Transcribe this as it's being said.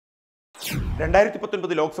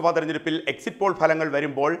2019 ലോക്സഭാ തെരഞ്ഞെടുപ്പിൽ exit poll ഫലങ്ങൾ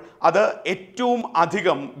വരുമ്പോൾ അത് ഏറ്റവും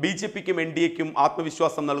അധികം ബിജെപിക്കും എൻഡിഎക്കും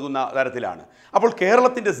ആത്മവിശ്വാസം നൽകുന്ന തരത്തിലാണ്. അപ്പോൾ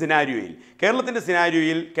കേരളത്തിൻ്റെ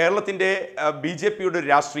സിനാരിയോയിൽ കേരളത്തിൻ്റെ ബിജെപിയുടെ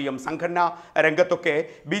രാഷ്ട്രീയം സംഘടനാ രംഗത്തൊക്കെ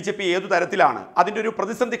ബിജെപി ഏതു തരത്തിലാണ്, അതിൻ്റെ ഒരു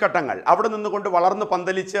പ്രതിസന്ധി ഘട്ടങ്ങൾ അവിടെ നിന്നുകൊണ്ട് വളർന്ന്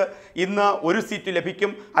പന്തലിച്ച് ഇന്ന് 1 സീറ്റ്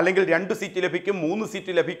ലഭിക്കും, അല്ലെങ്കിൽ 2 സീറ്റ് ലഭിക്കും, 3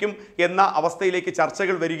 സീറ്റ് ലഭിക്കും എന്ന അവസ്ഥയിലേക്ക്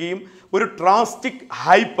ചർച്ചകൾ വരികയും ഒരു ഡ്രാസ്റ്റിക്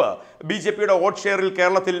ഹൈപ്പ് ബിജെപിയുടെ വോട്ട് ഷെയറിൽ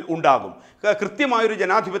കേരളത്തിൽ ഉണ്ടാകും. കൃത്യമായൊരു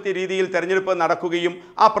ജനാധിപത്യ രീതിയിൽ തെരഞ്ഞെടുപ്പ് നടക്കുകയും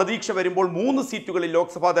ആ പ്രതീക്ഷ വരുമ്പോൾ 3 സീറ്റുകളിൽ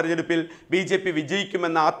ലോക്സഭാ തെരഞ്ഞെടുപ്പിൽ ബിജെപി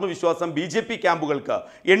വിജയിക്കുമെന്ന ആത്മവിശ്വാസം ബിജെപി ക്യാമ്പുകൾക്ക്,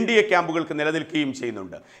 എൻഡിഎ ക്യാമ്പുകൾക്ക് നിലനിൽക്കുകയും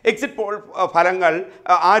ചെയ്യുന്നുണ്ട്. എക്സിറ്റ് പോൾ ഫലങ്ങൾ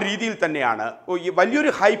ആ രീതിയിൽ തന്നെയാണ്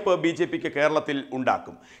വലിയൊരു ഹൈപ്പ് ബിജെപിക്ക് കേരളത്തിൽ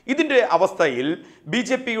ഉണ്ടാക്കും. ഇതിൻ്റെ അവസ്ഥയിൽ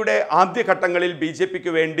ബിജെപിയുടെ ആദ്യഘട്ടങ്ങളിൽ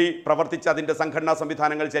ബിജെപിക്ക് വേണ്ടി പ്രവർത്തിച്ച് അതിൻ്റെ സംഘടനാ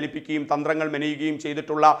സംവിധാനങ്ങൾ ചലിപ്പിക്കുകയും തന്ത്രങ്ങൾ മെനയുകയും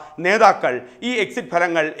ചെയ്തിട്ടുള്ള നേതാക്കൾ ഈ എക്സിറ്റ്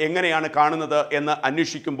ഫലങ്ങൾ എങ്ങനെയാണ് കാണുന്നത് എന്ന്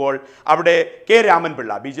അന്വേഷിക്കുമ്പോൾ അവിടെ കെ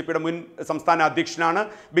രാമൻപിള്ള, ബിജെപിയുടെ മുൻ സംസ്ഥാന അധ്യക്ഷനാണ്,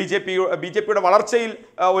 ബിജെപിയുടെ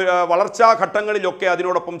വളർച്ചാ ഘട്ടങ്ങളിലൊക്കെ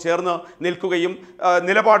അതിനോടൊപ്പം ചേർന്ന് നിൽക്കുകയും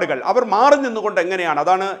നിലപാടുകൾ അവർ മാറി നിന്നുകൊണ്ട് എങ്ങനെയാണ്,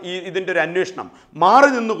 അതാണ് ഇതിൻ്റെ ഒരു അന്വേഷണം, മാറി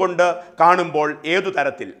നിന്നുകൊണ്ട് കാണുമ്പോൾ ഏതു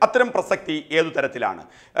തരത്തിൽ, അത്തരം പ്രസക്തി ഏതു തരത്തിലാണ്.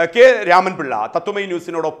 കെ രാമൻപിള്ള തത്വമയി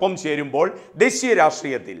ന്യൂസിനോടൊപ്പം ചേരുമ്പോൾ ദേശീയ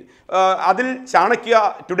രാഷ്ട്രീയത്തിൽ അതിൽ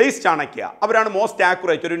ടുഡേയ്സ് ചാണക്യ അവരാണ് മോസ്റ്റ്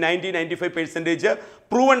ആക്യുറേറ്റ്, ഒരു 90-95%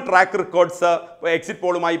 പ്രൂവൺ ട്രാക്ക് റെക്കോർഡ്സ് എക്സിറ്റ്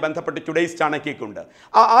പോളുമായി ബന്ധപ്പെട്ട് ടുഡേയ്സ് ചാണക്യക്കുണ്ട്.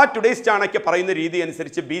 ആ ടുഡേയ്സ് ചാണക്യ പറയുന്ന രീതി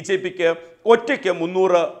അനുസരിച്ച് ബിജെപിക്ക് ഒറ്റയ്ക്ക്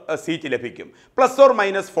 300 സീറ്റ് ലഭിക്കും,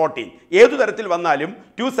 ±14. ഏതു തരത്തിൽ വന്നാലും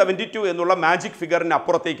 272 എന്നുള്ള മാജിക് ഫിഗറിന്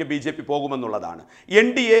അപ്പുറത്തേക്ക് ബിജെപി പോകുമെന്നുള്ളതാണ്.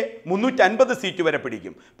 എൻഡിഎ 350 സീറ്റ് വരെ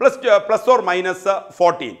പിടിക്കും,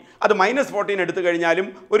 ±14. അത് -14 എടുത്തു കഴിഞ്ഞാലും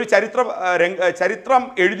ഒരു ചരിത്രം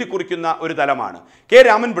എഴുതി കുറിക്കുന്ന ഒരു തലമാണ്. കെ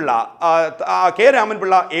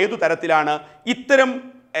രാമൻപിള്ള ഏതു തരത്തിലാണ് ഇത്തരം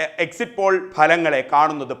എക്സിറ്റ് പോൾ ഫലങ്ങളെ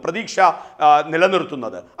കാണുന്നത്, പ്രതീക്ഷ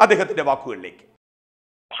നിലനിർത്തുന്നത്? അദ്ദേഹത്തിന്റെ വാക്കുകളിലേക്ക്.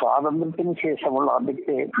 സ്വാതന്ത്ര്യത്തിന് ശേഷമുള്ള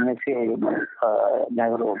ആദ്യത്തെ മിനിസ്റ്ററായിരുന്നു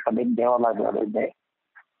നെഹ്റു, പണ്ഡിറ്റ് ജവഹർലാൽ നെഹ്റുവിന്റെ.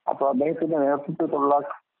 അപ്പോൾ അദ്ദേഹത്തിന്റെ നേതൃത്വത്തിലുള്ള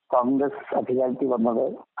കോൺഗ്രസ് അധികാരത്തിൽ വന്നത്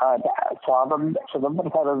സ്വതന്ത്ര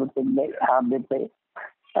ഭാരതത്തിന്റെ ആദ്യത്തെ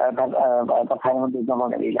പ്രധാനമന്ത്രി എന്നുള്ള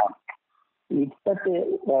നിലയിലാണ്. ഇപ്പോഴത്തെ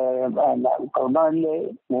 14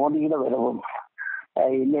 മോദിയുടെ വരവും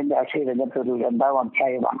ഇന്ത്യൻ രാഷ്ട്രീയ രംഗത്ത് ഒരു 2ാം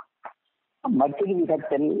അധ്യായമാണ്. മറ്റൊരു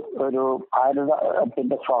വിധത്തിൽ ഒരു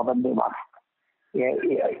ഭാരതത്തിന്റെ സ്വാതന്ത്ര്യമാണ്.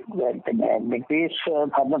 പിന്നെ ബ്രിട്ടീഷ്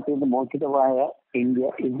ഭരണത്തിൽ നിന്ന് മോചിതമായ ഇന്ത്യ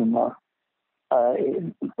ഇന്ന്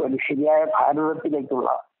ഒരു ശരിയായ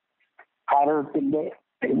ഭാരതത്തിന്റെ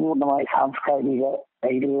പരിപൂർണമായ സാംസ്കാരിക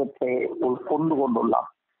വൈവിധ്യത്തെ ഉൾക്കൊണ്ടുകൊണ്ടുള്ള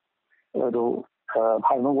ഒരു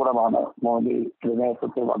ഭരണകൂടമാണ് മോദി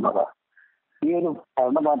നേതൃത്വത്തിൽ വന്നത്. ഈ ഒരു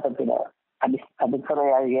ഭരണമാറ്റത്തിന്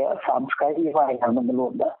അടിത്തറയായ സാംസ്കാരികമായ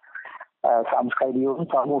കാരണങ്ങളുമുണ്ട്, സാംസ്കാരികവും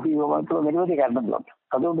സാമൂഹികവുമായിട്ടുള്ള നിരവധി കാരണങ്ങളുണ്ട്.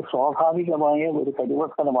 അതുകൊണ്ട് സ്വാഭാവികമായ ഒരു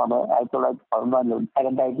പരിവർത്തനമാണ്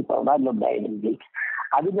 2014 ഉണ്ടായിരുന്നെങ്കിൽ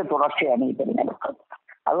അതിന്റെ തുടർച്ചയാണ് ഈ തെരഞ്ഞെടുപ്പ്.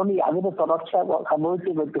 അതുകൊണ്ട് അതിന്റെ തുടർച്ച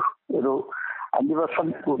സംഭവിച്ചു പറ്റും. ഒരു 5 വർഷം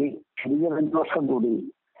കൂടി, ചെറിയ 5 വർഷം കൂടി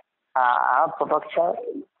ആ തുടർച്ച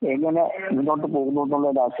എങ്ങനെ മുന്നോട്ട് പോകുന്നു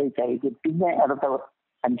എന്നുള്ളതിനെ ആശ്രയിച്ചായിരിക്കും പിന്നെ അടുത്ത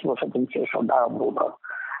 5 വർഷത്തിന് ശേഷം ഉണ്ടാകാൻ പോകുന്നത്.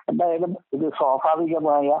 എന്തായാലും ഇത്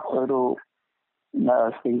സ്വാഭാവികമായ ഒരു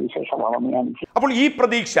സ്ഥിതിവിശേഷമാണെന്ന് ഞാൻ. അപ്പോൾ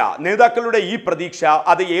നേതാക്കളുടെ ഈ പ്രതീക്ഷ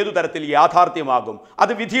അത് ഏതു തരത്തിൽ യാഥാർത്ഥ്യമാകും,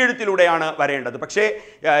 അത് വിധിയെഴുത്തിലൂടെയാണ് വരേണ്ടത്. പക്ഷേ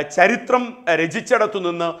ചരിത്രം രചിച്ചിടത്തു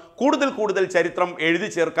നിന്ന് കൂടുതൽ ചരിത്രം എഴുതി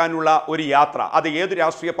ചേർക്കാനുള്ള ഒരു യാത്ര, അത് ഏത്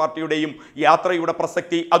രാഷ്ട്രീയ പാർട്ടിയുടെയും യാത്രയുടെ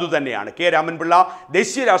പ്രസക്തി അതുതന്നെയാണ്. കെ രാമൻപിള്ള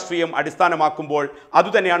ദേശീയ രാഷ്ട്രീയം അടിസ്ഥാനമാക്കുമ്പോൾ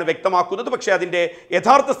അതുതന്നെയാണ് വ്യക്തമാക്കുന്നത്. പക്ഷേ അതിൻ്റെ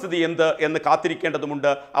യഥാർത്ഥ സ്ഥിതി എന്ത് എന്ന്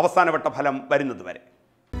കാത്തിരിക്കേണ്ടതുമുണ്ട് അവസാനവട്ട ഫലം വരുന്നത് വരെ.